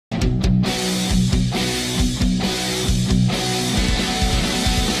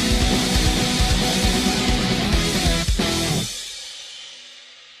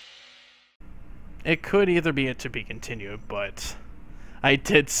It could either be a to be continued, but I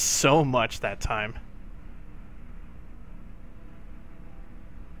did so much that time.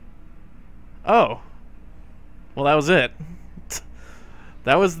 Oh. Well, that was it.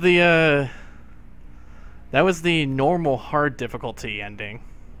 That was the normal hard difficulty ending.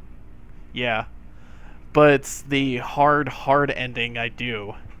 Yeah. But the hard ending I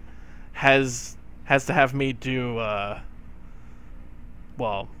do has to have me do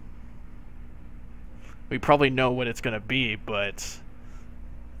well, we probably know what it's going to be, but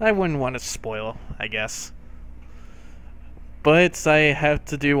I wouldn't want to spoil, I guess. But I have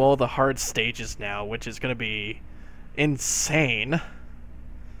to do all the hard stages now, which is going to be insane.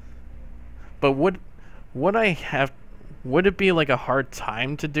 But would it be like a hard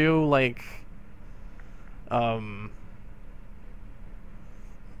time to do, like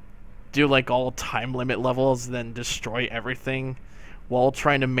do like all time limit levels, then destroy everything while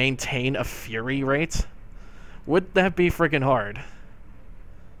trying to maintain a fury rate? Would that be freaking hard?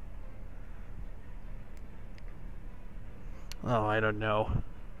 Oh, I don't know.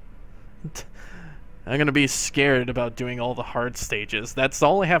 I'm gonna be scared about doing all the hard stages. That's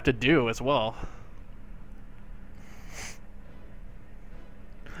all I have to do as well.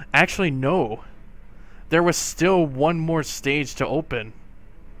 Actually, no. There was still one more stage to open.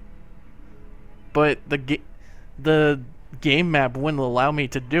 But the game map wouldn't allow me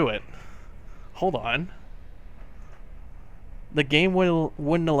to do it. Hold on. The game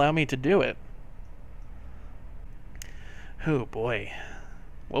wouldn't allow me to do it. Oh boy.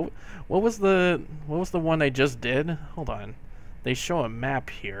 What was the one I just did? Hold on. They show a map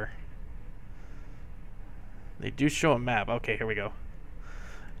here. They do show a map. Okay, here we go.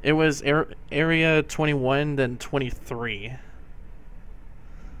 It was area 21, then 23.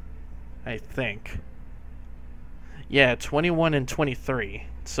 I think. Yeah, 21 and 23.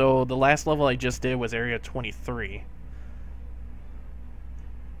 So the last level I just did was area 23.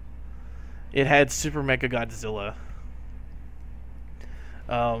 It had Super Mega Godzilla.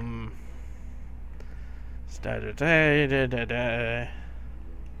 Huh.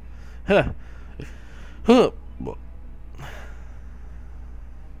 Huh.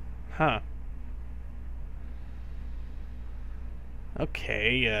 Huh.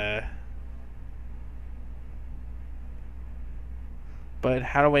 Okay, but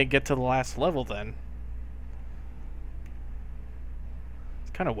how do I get to the last level then?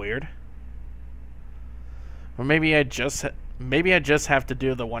 It's kind of weird. Or maybe I just have to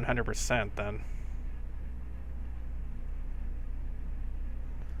do the 100% then.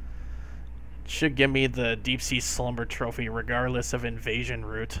 Should give me the Deep Sea Slumber Trophy regardless of invasion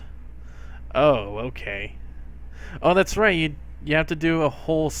route. Oh, okay. Oh, that's right. You have to do a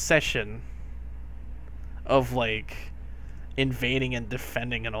whole session of like invading and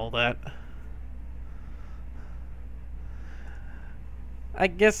defending and all that. I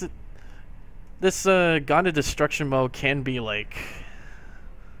guess this God of Destruction mode can be like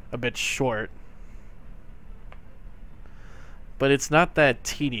a bit short, but it's not that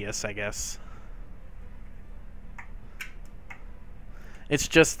tedious, I guess. It's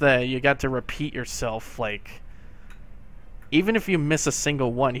just that you got to repeat yourself, like, even if you miss a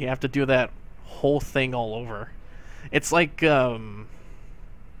single one, you have to do that whole thing all over. It's like, well,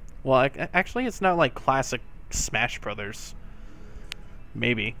 actually, it's not like classic Smash Brothers.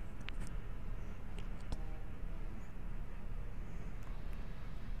 Maybe.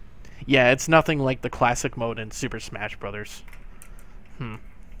 Yeah, it's nothing like the classic mode in Super Smash Brothers.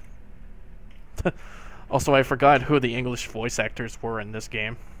 Also, I forgot who the English voice actors were in this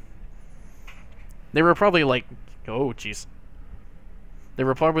game. They were probably like, oh jeez. They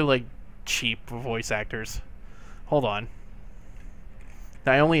were probably like cheap voice actors. Hold on.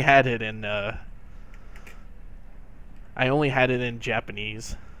 I only had it in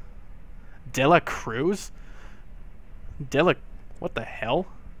Japanese. Dela Cruz? What the hell?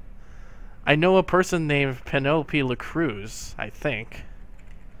 I know a person named Penelope LaCruz, I think.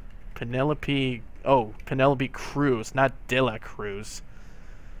 Penelope Cruz, not De La Cruz.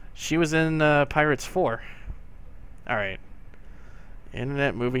 She was in Pirates 4. Alright.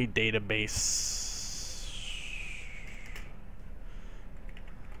 Internet Movie Database.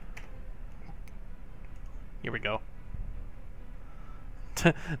 Here we go.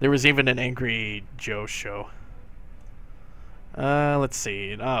 There was even an Angry Joe show. Let's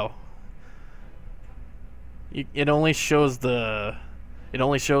see. Oh. It only shows the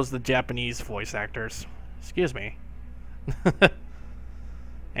Japanese voice actors. Excuse me.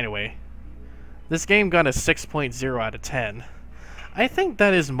 Anyway, this game got a 6.0 out of 10. I think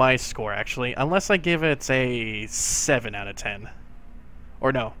that is my score, actually, unless I give it a 7 out of 10.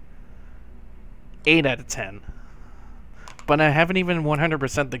 Or no. 8 out of 10. But I haven't even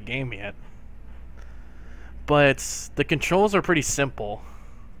 100% the game yet. But the controls are pretty simple.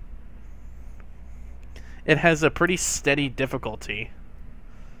 It has a pretty steady difficulty.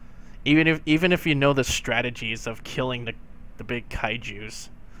 Even if you know the strategies of killing the big kaijus.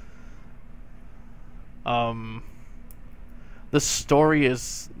 The story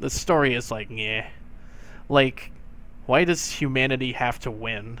is like, yeah. Like, why does humanity have to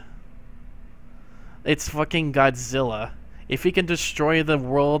win? It's fucking Godzilla. If he can destroy the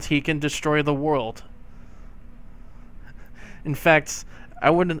world, he can destroy the world. In fact, I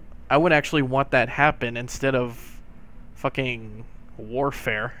would actually want that happen instead of fucking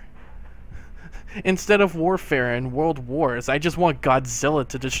warfare. Instead of warfare and world wars, I just want Godzilla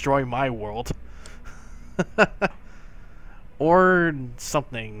to destroy my world. Or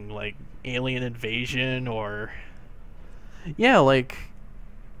something like alien invasion, or yeah, like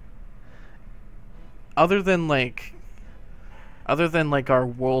other than like our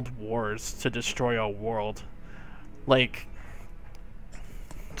world wars to destroy our world, like,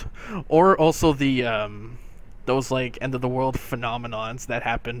 or also the those like end of the world phenomenons that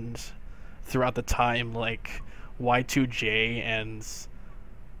happened throughout the time, like Y2J and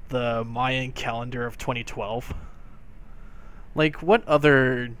the Mayan calendar of 2012. Like, what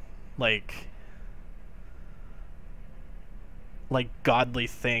other like godly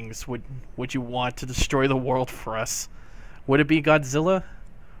things would you want to destroy the world for us? Would it be Godzilla?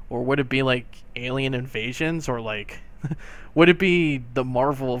 Or would it be like alien invasions? Or like would it be the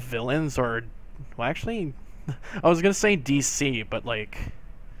Marvel villains? Or, well, actually I was gonna say DC, but like,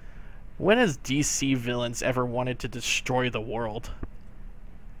 when has DC villains ever wanted to destroy the world?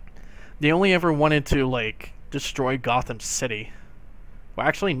 They only ever wanted to like destroy Gotham City. Well,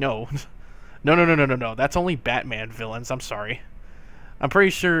 actually, no. No. That's only Batman villains. I'm sorry. I'm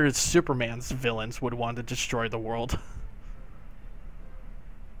pretty sure Superman's villains would want to destroy the world.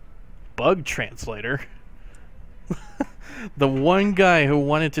 Bug translator. The one guy who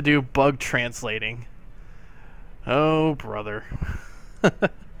wanted to do bug translating. Oh, brother.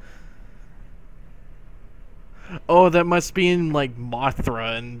 Oh, that must be in like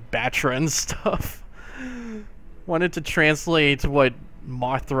Mothra and Batra and stuff. Wanted to translate what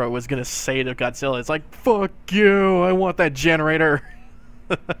Mothra was gonna say to Godzilla. It's like, fuck you, I want that generator.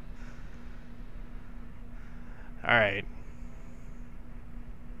 Alright.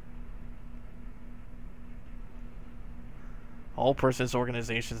 All persons,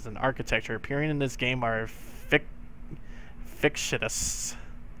 organizations, and architecture appearing in this game are fictitious.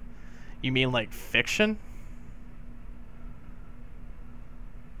 You mean like fiction?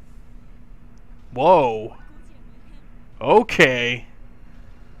 Whoa. Okay.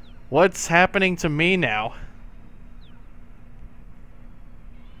 What's happening to me now?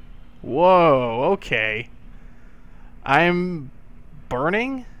 Whoa, okay. I'm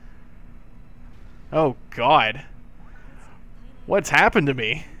burning? Oh god. What's happened to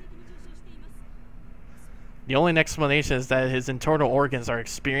me? The only explanation is that his internal organs are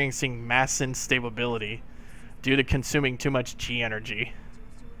experiencing mass instability due to consuming too much G energy.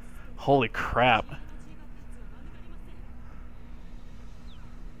 Holy crap.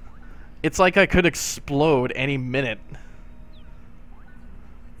 It's like I could explode any minute.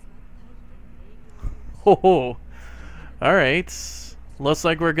 Oh, alright. Looks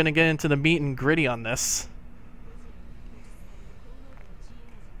like we're gonna get into the meat and gritty on this.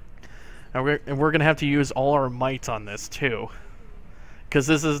 And we're gonna have to use all our might on this too, because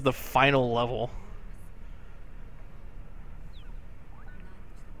this is the final level.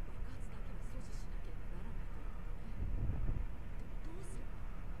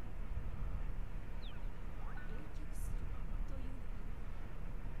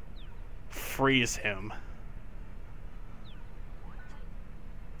 Freeze him.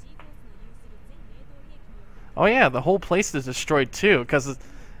 Oh yeah, the whole place is destroyed too, because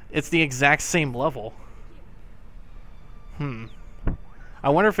it's the exact same level. I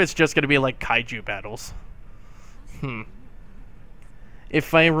wonder if it's just going to be like kaiju battles.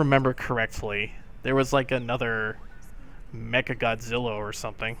 If I remember correctly, there was like another Mecha Godzilla or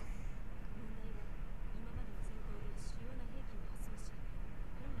something.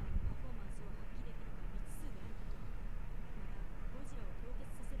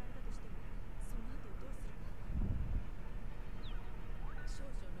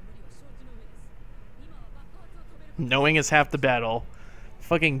 Knowing is half the battle.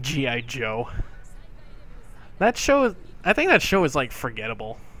 Fucking G.I. Joe. That show, I think that show is like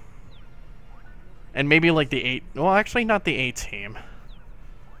forgettable. And maybe like the 8, well actually not the A-Team.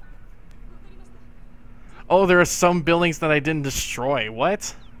 Oh, there are some buildings that I didn't destroy.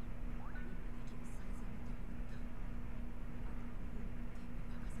 What?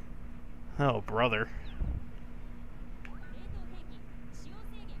 Oh, brother.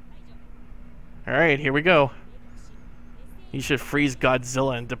 Alright, here we go. You should freeze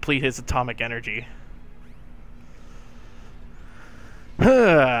Godzilla and deplete his atomic energy.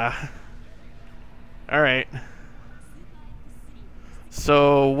 Alright.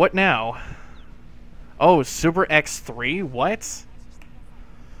 So, what now? Oh, Super X3? What?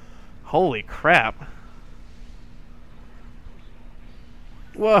 Holy crap.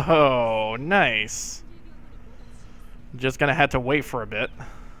 Whoa, nice. Just gonna have to wait for a bit.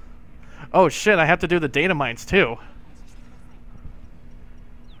 Oh shit, I have to do the data mines too.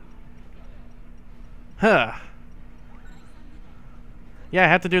 Huh. Yeah, I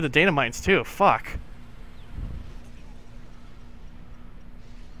have to do the data mines too. Fuck.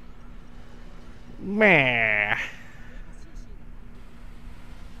 Meh.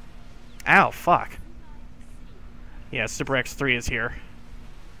 Ow, fuck. Yeah, Super X3 is here.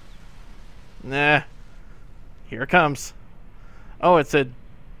 Nah. Here it comes. Oh, it's a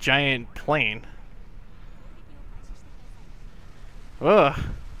giant plane. Ugh.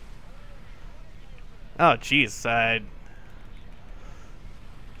 Oh, jeez.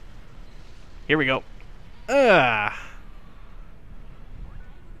 Here we go. Ugh.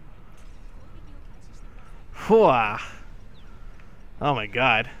 Whoa. Oh my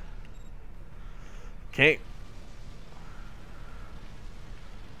god. Okay.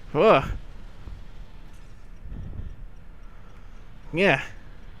 Ugh. Yeah.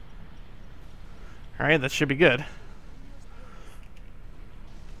 Alright, that should be good.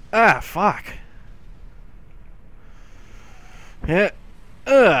 Ah, fuck. Yeah.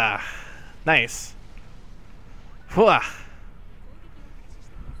 Ugh. Nice. Whoa.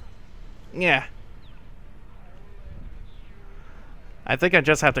 Yeah. I think I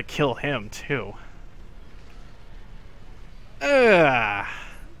just have to kill him, too. Ugh.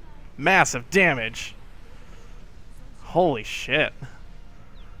 Massive damage. Holy shit.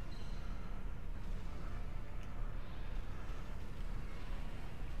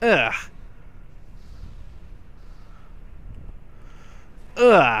 Ugh.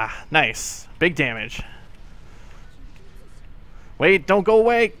 Ugh. Nice. Big damage. Wait, don't go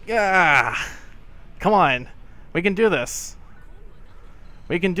away. Ah. Come on. We can do this.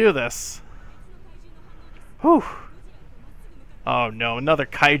 We can do this. Whew. Oh no, another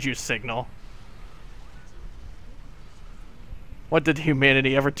kaiju signal. What did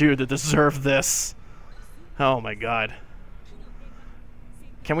humanity ever do to deserve this? Oh my god.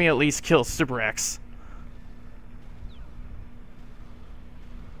 Can we at least kill Super X?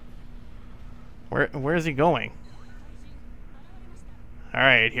 Where is he going?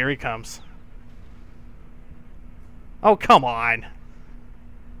 Alright, here he comes. Oh, come on!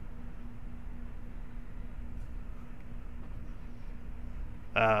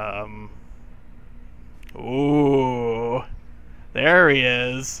 Ooh. There he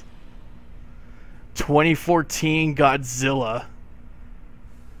is. 2014 Godzilla.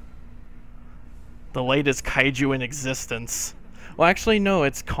 The latest kaiju in existence. Well, actually, no,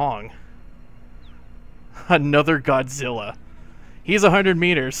 it's Kong. Another Godzilla. He's 100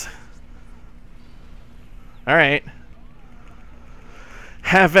 meters. Alright.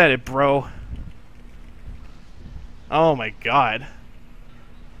 Have at it, bro. Oh my god.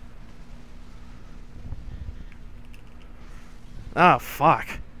 Ah,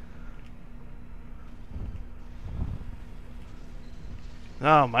 fuck.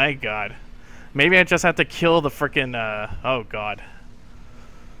 Oh my god. Maybe I just have to kill the frickin', oh god.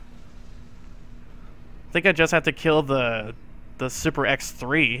 I think I just have to kill the Super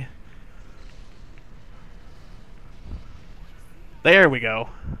X3. There we go.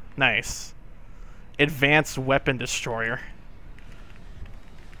 Nice. Advanced Weapon Destroyer.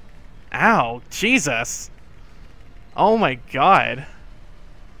 Ow, Jesus. Oh my god.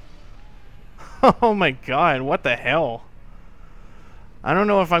 Oh my god, what the hell? I don't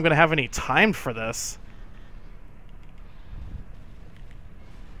know if I'm gonna have any time for this.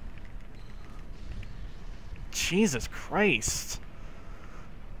 Jesus Christ.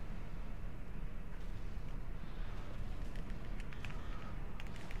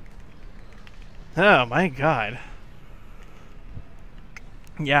 Oh my god.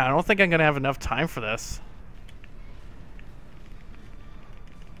 Yeah, I don't think I'm gonna have enough time for this.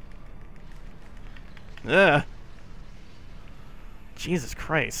 Ugh. Jesus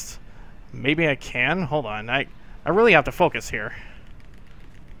Christ. Maybe I can? Hold on. I really have to focus here.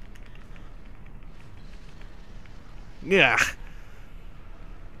 Yeah.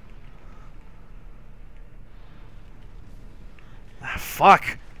 Ah,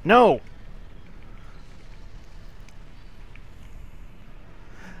 fuck. No.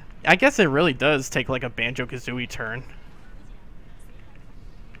 I guess it really does take like a Banjo-Kazooie turn.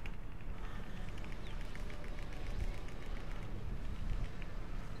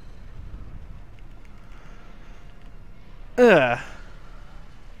 Ugh.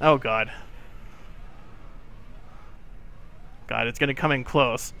 Oh god. God, it's gonna come in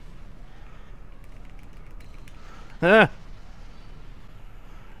close. Come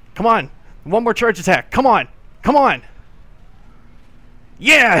on! One more charge attack! Come on! Come on!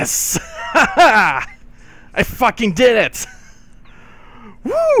 Yes! I fucking did it!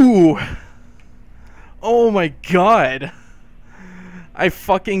 Woo! Oh my god. I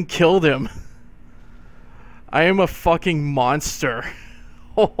fucking killed him. I am a fucking monster.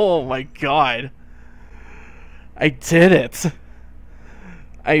 Oh my god. I did it.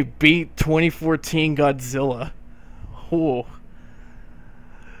 I beat 2014 Godzilla. Oh.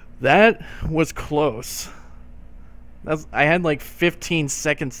 That was close. I had like 15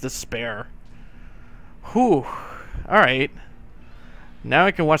 seconds to spare. Whew. Alright. Now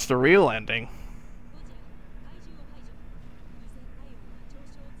I can watch the real ending.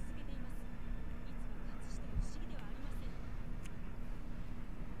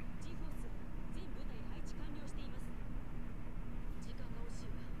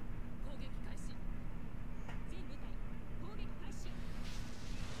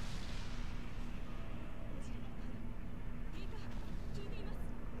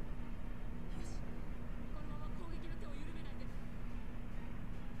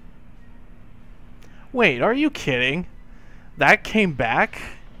 Wait, are you kidding? That came back?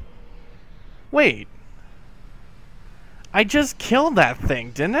 Wait. I just killed that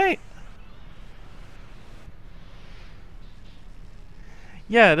thing, didn't I?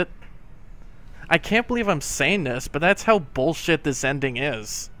 Yeah, I can't believe I'm saying this, but that's how bullshit this ending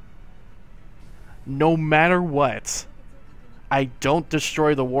is. No matter what, I don't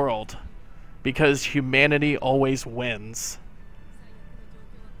destroy the world, because humanity always wins.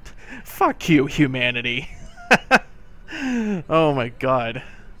 Fuck you, humanity. Oh my god.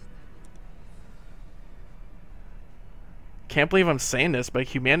 Can't believe I'm saying this, but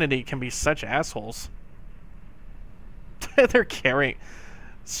humanity can be such assholes. They're carrying...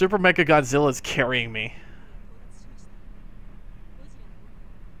 Super Mega Godzilla is carrying me.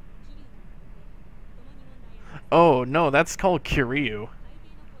 Oh, no, that's called Kiryu.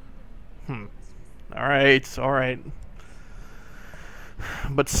 Alright, alright.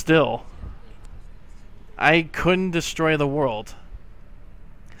 But still, I couldn't destroy the world.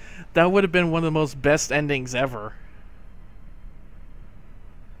 That would have been one of the most best endings ever.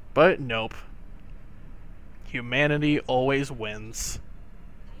 But nope. Humanity always wins.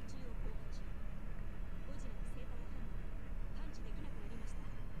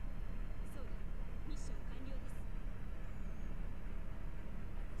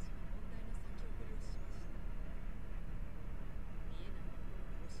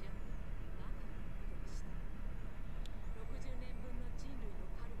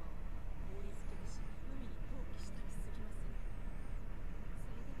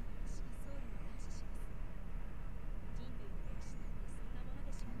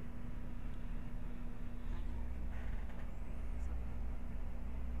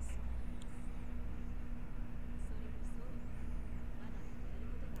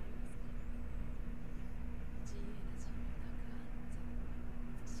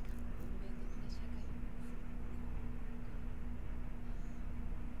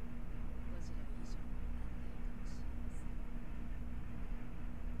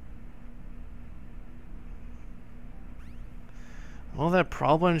 Well, that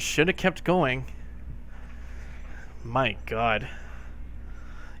problem should have kept going. My god.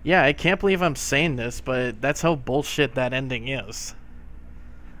 Yeah, I can't believe I'm saying this, but that's how bullshit that ending is.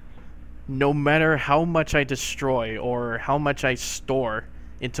 No matter how much I destroy or how much I store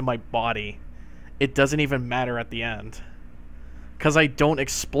into my body, it doesn't even matter at the end. 'Cause I don't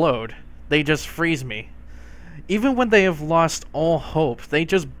explode. They just freeze me. Even when they have lost all hope, they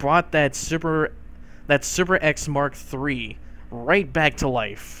just brought that Super X Mark III right back to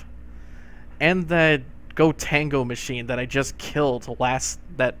life. And that Go Tango machine that I just killed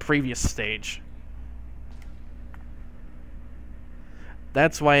that previous stage.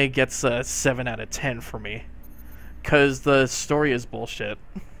 That's why it gets a 7 out of 10 for me. 'Cause the story is bullshit.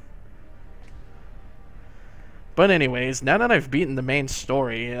 But anyways, now that I've beaten the main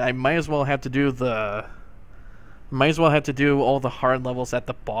story, I might as well have to do all the hard levels at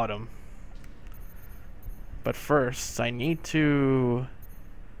the bottom. But first, I need to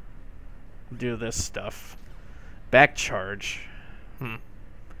do this stuff. Back charge.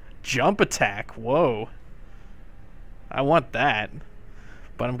 Jump attack. Whoa. I want that.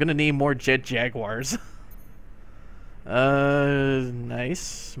 But I'm gonna need more Jet Jaguars.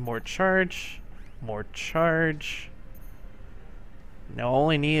 Nice. More charge. More charge. Now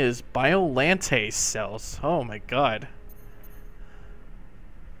all I need is Biolante cells. Oh my god.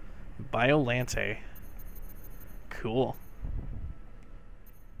 Biolante. Cool.